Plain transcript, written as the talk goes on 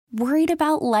Worried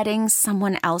about letting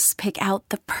someone else pick out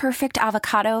the perfect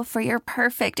avocado for your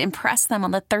perfect impress them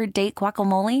on the third date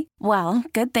guacamole? Well,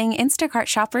 good thing Instacart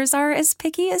shoppers are as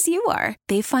picky as you are.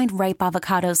 They find ripe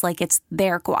avocados like it's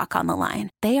their guac on the line.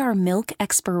 They are milk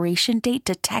expiration date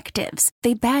detectives.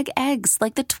 They bag eggs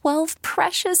like the 12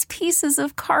 precious pieces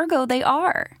of cargo they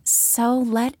are. So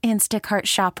let Instacart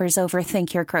shoppers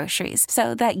overthink your groceries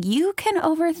so that you can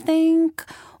overthink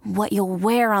what you'll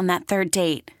wear on that third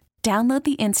date. Download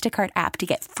the Instacart app to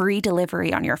get free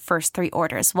delivery on your first 3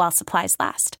 orders while supplies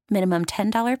last. Minimum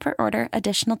 $10 per order.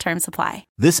 Additional terms apply.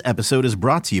 This episode is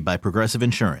brought to you by Progressive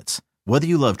Insurance. Whether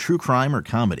you love true crime or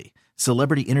comedy,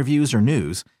 celebrity interviews or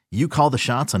news, you call the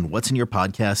shots on what's in your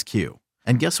podcast queue.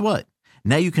 And guess what?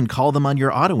 Now you can call them on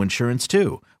your auto insurance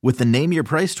too with the Name Your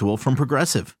Price tool from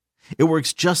Progressive. It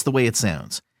works just the way it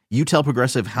sounds. You tell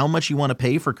Progressive how much you want to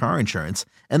pay for car insurance,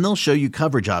 and they'll show you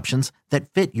coverage options that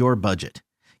fit your budget.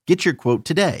 Get your quote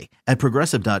today at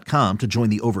Progressive.com to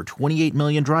join the over 28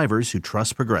 million drivers who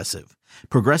trust Progressive.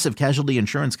 Progressive Casualty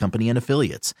Insurance Company and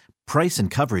Affiliates. Price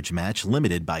and coverage match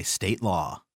limited by state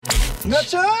law.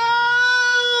 ¡Nachoo!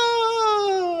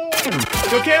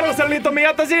 Yo quiero ser listo, mi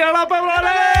gata, siga la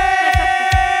palabra.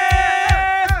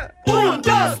 1,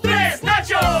 2, 3,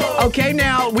 Nacho! Okay,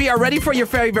 now we are ready for your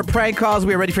favorite prank calls.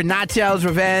 We are ready for Nachoo's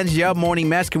Revenge. Your morning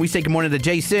mess. Can we say good morning to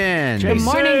Jason? Good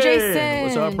morning, Jason.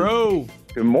 What's up, bro?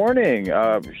 Good morning.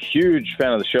 Huge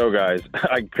fan of the show, guys.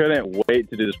 I couldn't wait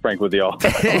to do this prank with y'all.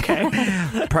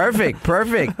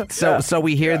 Perfect. So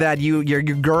we hear that your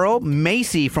girl,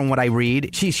 Macy, from what I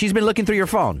read, she's been looking through your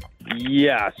phone.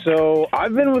 Yeah, so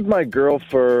I've been with my girl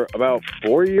for about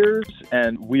 4 years,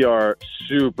 and we are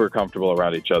super comfortable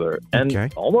around each other.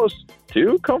 And almost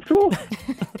too comfortable.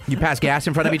 You pass gas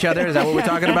in front of each other? Is that what we're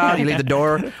talking about? You leave the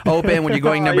door open when you're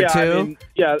going number 2? I mean,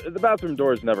 the bathroom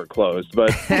door is never closed, but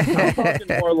I'm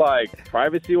talking more like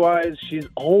privacy-wise. She's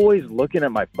always looking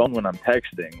at my phone when I'm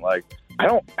texting. Like, I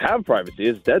don't have privacy.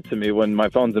 It's dead to me when my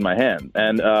phone's in my hand.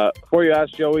 And before you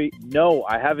ask, Joey, no,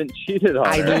 I haven't cheated on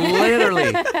her.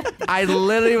 I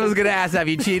literally was going to ask, have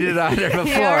you cheated on her before?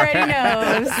 He already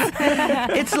knows.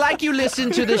 It's like you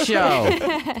listen to the show.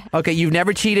 Okay, you've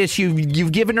never cheated.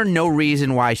 You've given her no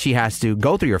reason why she has to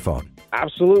go through your phone.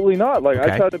 Absolutely not.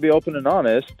 I tried to be open and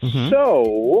honest. Mm-hmm.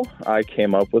 So I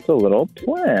came up with a little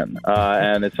plan.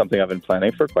 And it's something I've been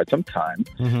planning for quite some time.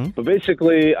 Mm-hmm. But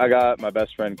basically, I got my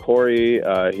best friend, Corey.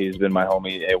 He's been my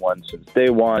homie A1 since day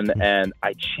one. Mm-hmm. And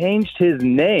I changed his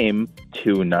name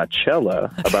to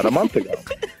Nachella about a month ago.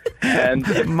 And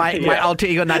my alter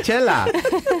ego, Nachella.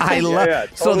 I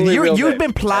love. Totally so you've name.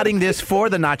 been plotting this for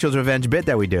the Nachoo's Revenge bit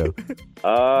that we do.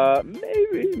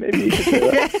 Maybe you could say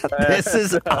that. This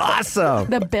is awesome.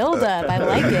 The build-up. I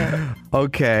like it.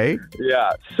 Okay.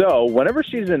 Yeah. So whenever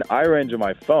she's in eye range of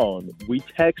my phone, we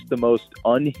text the most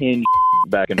unhinged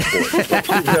back and forth.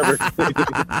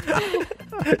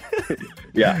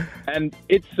 Yeah. And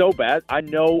it's so bad. I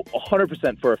know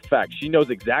 100% for a fact she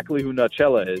knows exactly who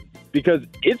Nachella is because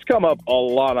it's come up a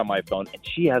lot on my phone and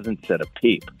she hasn't said a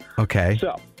peep. Okay.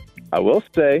 So I will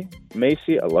say,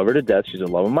 Macy, I love her to death. She's the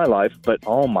love of my life. But,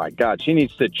 oh, my God, she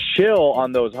needs to chill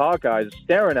on those Hawkeyes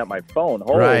staring at my phone.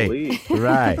 Holy.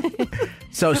 Right.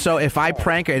 So if I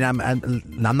prank her, and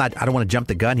I'm not, I don't want to jump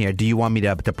the gun here. Do you want me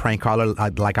to prank call her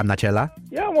like I'm Nachella?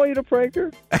 Yeah, I want you to prank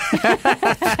her.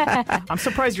 I'm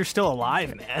surprised you're still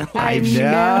alive, man. I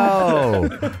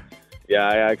know.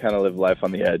 Yeah, I kind of live life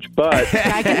on the edge. But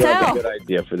I can that's tell. a good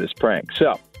idea for this prank.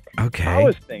 So. Okay. I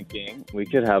was thinking we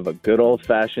could have a good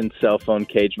old-fashioned cell phone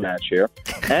cage match here,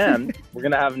 and we're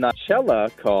going to have Nachella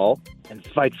call and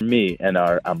fight for me and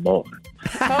our amor.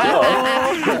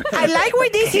 I like where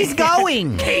this is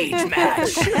going. Cage match.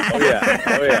 Oh,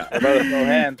 yeah. I'm about to throw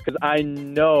hands because I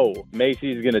know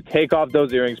Macy's going to take off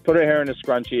those earrings, put her hair in a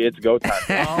scrunchie. It's go time.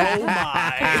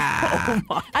 Oh,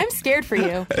 my. I'm scared for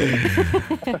you.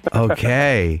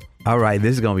 Okay. All right,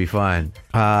 this is going to be fun.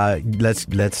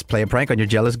 Let's play a prank on your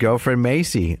jealous girlfriend,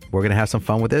 Macy. We're going to have some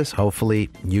fun with this. Hopefully,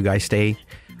 you guys stay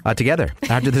together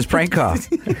after this prank call.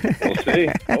 We'll see.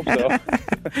 Hope so.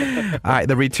 All right,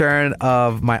 the return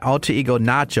of my alter ego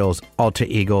Nacho's alter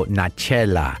ego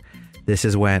Nachella. This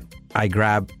is when I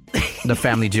grab the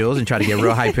family jewels and try to get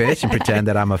real high pitched and pretend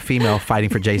that I'm a female fighting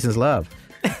for Jason's love.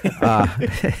 It's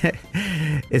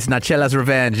Nachella's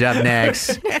Revenge up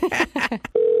next.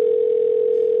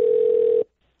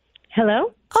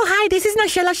 Hello? Oh, hi, this is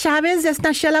Nachella Chavez. That's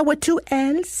Nachella with 2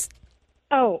 L's.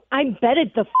 Oh, I bet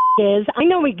it the is. I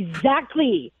know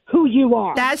exactly who you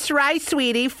are. That's right,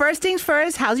 sweetie. First things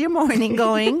first, how's your morning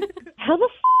going? How the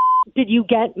did you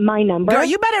get my number? Girl,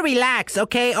 you better relax,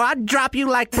 okay? Or I'll drop you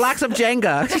like blocks of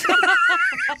Jenga.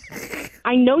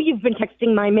 I know you've been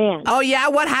texting my man. Oh, yeah?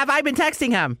 What have I been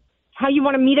texting him? How you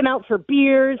want to meet him out for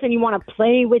beers and you want to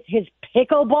play with his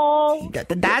pickleball.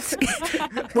 That's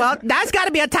got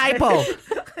to be a typo.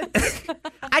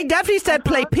 I definitely said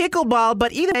play pickleball,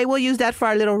 but either way, we'll use that for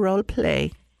our little role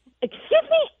play. Excuse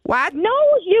me? What? No,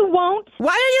 you won't.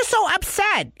 Why are you so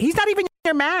upset? He's not even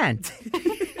your man.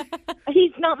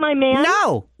 He's not my man.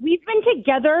 No. We've been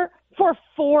together for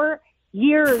 4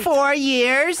 years. 4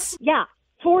 years? Yeah,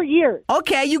 4 years.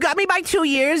 Okay, you got me by 2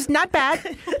 years. Not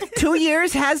bad. 2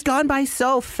 years has gone by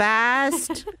so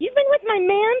fast. You've been with my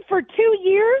man for 2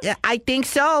 years? Yeah, I think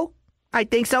so.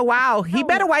 Wow. He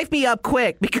better wife me up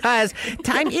quick because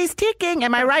time is ticking.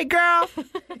 Am I right, girl?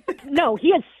 No, he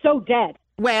is so dead.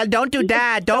 Well, don't do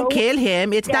that. Don't kill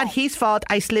him. It's not his fault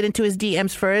I slid into his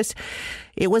DMs first.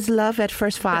 It was love at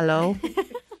first follow.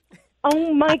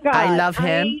 Oh, my God. I love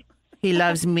him. He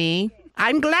loves me.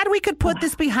 I'm glad we could put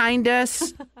this behind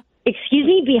us. Excuse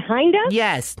me, behind us?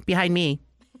 Yes, behind me.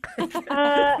 You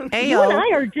and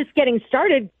I are just getting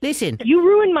started. Listen. You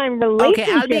ruined my relationship.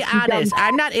 Okay, I'll be you honest. dumb-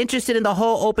 I'm not interested in the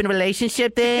whole open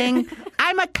relationship thing.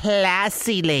 I'm a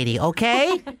classy lady,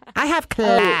 okay? I have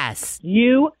class.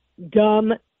 You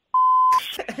dumb.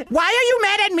 Why are you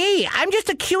mad at me? I'm just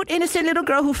a cute, innocent little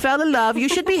girl who fell in love. You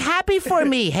should be happy for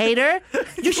me, hater.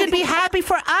 You should be happy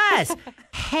for us.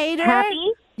 Hater?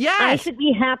 Happy? Yes. I should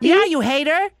be happy? Yeah, you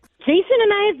hater. Jason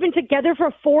and I have been together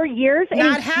for 4 years.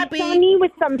 Not and happy. He saw me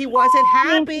with some He wasn't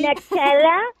happy.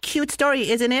 Nutella. Cute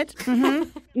story, isn't it? Mm-hmm.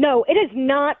 No, it is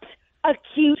not a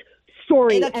cute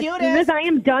story. It's a As cute soon as I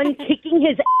am done kicking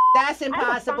his That's I'm gonna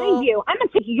impossible. find you. I'm going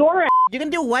to kick your ass. You're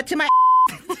going to do what to my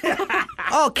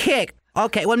Oh, kick.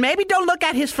 Okay, well, maybe don't look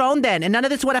at his phone then, and none of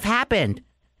this would have happened.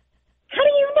 How do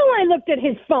you know I looked at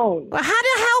his phone? Well, how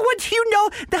the hell would you know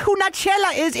who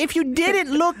Nachella is if you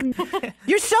didn't look?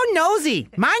 You're so nosy.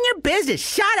 Mind your business.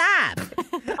 Shut up.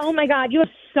 Oh, my God. You have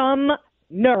some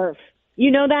nerve. You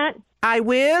know that? I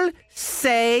will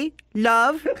say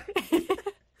love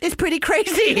is pretty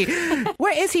crazy.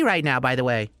 Where is he right now, by the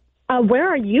way? Where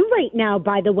are you right now,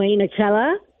 by the way,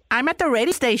 Nutella? I'm at the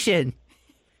radio station.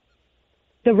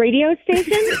 The radio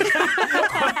station?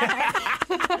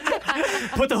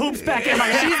 Put the hoops back in,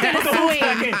 my guy. Put the hoops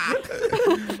back in.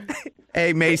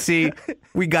 Hey, Macy,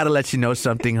 we got to let you know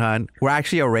something, hon. We're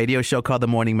actually a radio show called The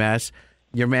Morning Mess.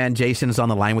 Your man Jason is on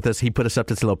the line with us. He put us up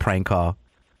to this little prank call.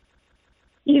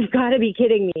 You've got to be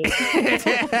kidding me.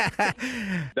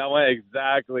 That went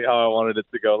exactly how I wanted it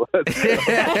to go.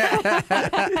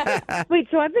 Wait,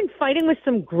 so I've been fighting with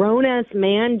some grown-ass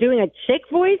man doing a chick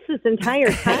voice this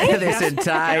entire time? This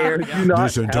entire Have you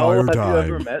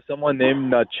ever met someone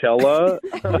named Nachella?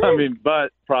 I mean,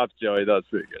 but props, Joey. That was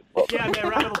pretty good. Well, Yeah, man,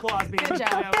 round of applause, man. Good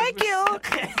job. Thank you.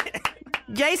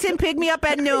 Jason, pick me up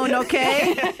at noon,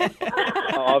 okay?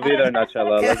 I'll be there,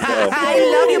 Nachella. Let's go. I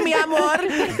love you, mi amor.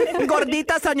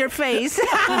 Gorditas on your face.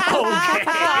 All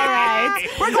right.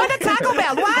 We're going to Taco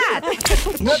Bell. What?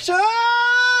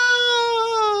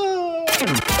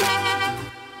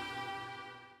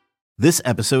 This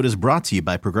episode is brought to you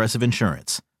by Progressive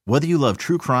Insurance. Whether you love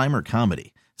true crime or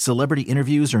comedy, celebrity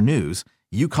interviews or news,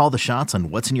 you call the shots on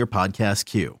what's in your podcast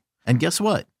queue. And guess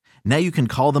what? Now you can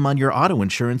call them on your auto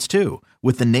insurance too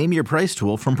with the Name Your Price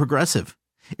tool from Progressive.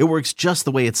 It works just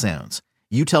the way it sounds.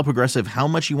 You tell Progressive how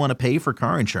much you want to pay for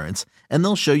car insurance, and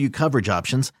they'll show you coverage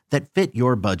options that fit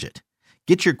your budget.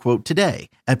 Get your quote today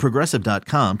at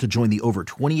Progressive.com to join the over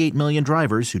 28 million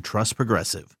drivers who trust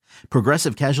Progressive.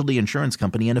 Progressive Casualty Insurance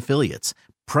Company and Affiliates.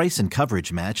 Price and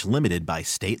coverage match limited by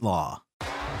state law.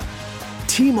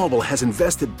 T-Mobile has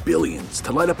invested billions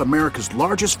to light up America's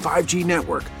largest 5G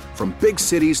network, from big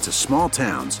cities to small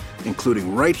towns,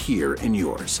 including right here in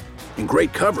yours. And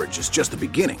great coverage is just the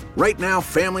beginning. Right now,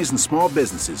 families and small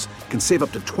businesses can save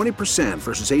up to 20%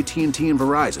 versus AT&T and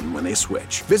Verizon when they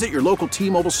switch. Visit your local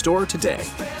T-Mobile store today.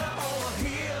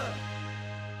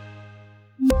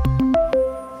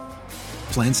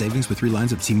 Plan savings with 3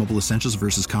 lines of T-Mobile Essentials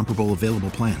versus comparable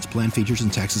available plans. Plan features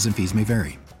and taxes and fees may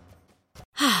vary.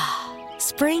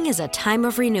 Spring is a time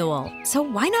of renewal, so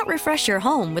why not refresh your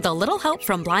home with a little help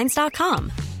from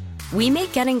Blinds.com? We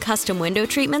make getting custom window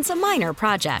treatments a minor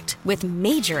project with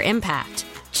major impact.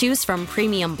 Choose from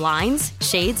premium blinds,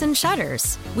 shades, and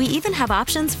shutters. We even have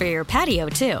options for your patio,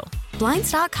 too.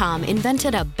 Blinds.com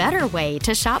invented a better way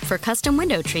to shop for custom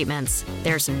window treatments.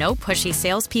 There's no pushy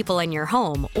salespeople in your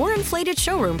home or inflated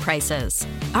showroom prices.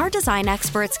 Our design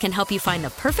experts can help you find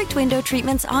the perfect window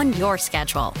treatments on your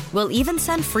schedule. We'll even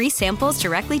send free samples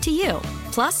directly to you.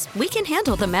 Plus, we can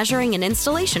handle the measuring and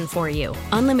installation for you.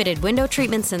 Unlimited window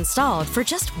treatments installed for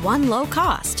just one low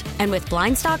cost. And with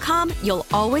Blinds.com, you'll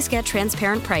always get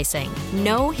transparent pricing.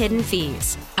 No hidden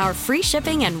fees. Our free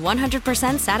shipping and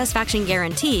 100% satisfaction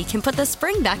guarantee can put the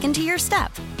spring back into your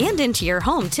step and into your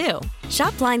home, too.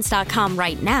 Shop Blinds.com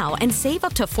right now and save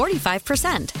up to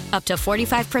 45%. Up to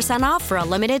 45% off for a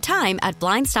limited time at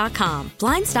Blinds.com.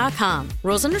 Blinds.com.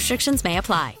 Rules and restrictions may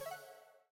apply.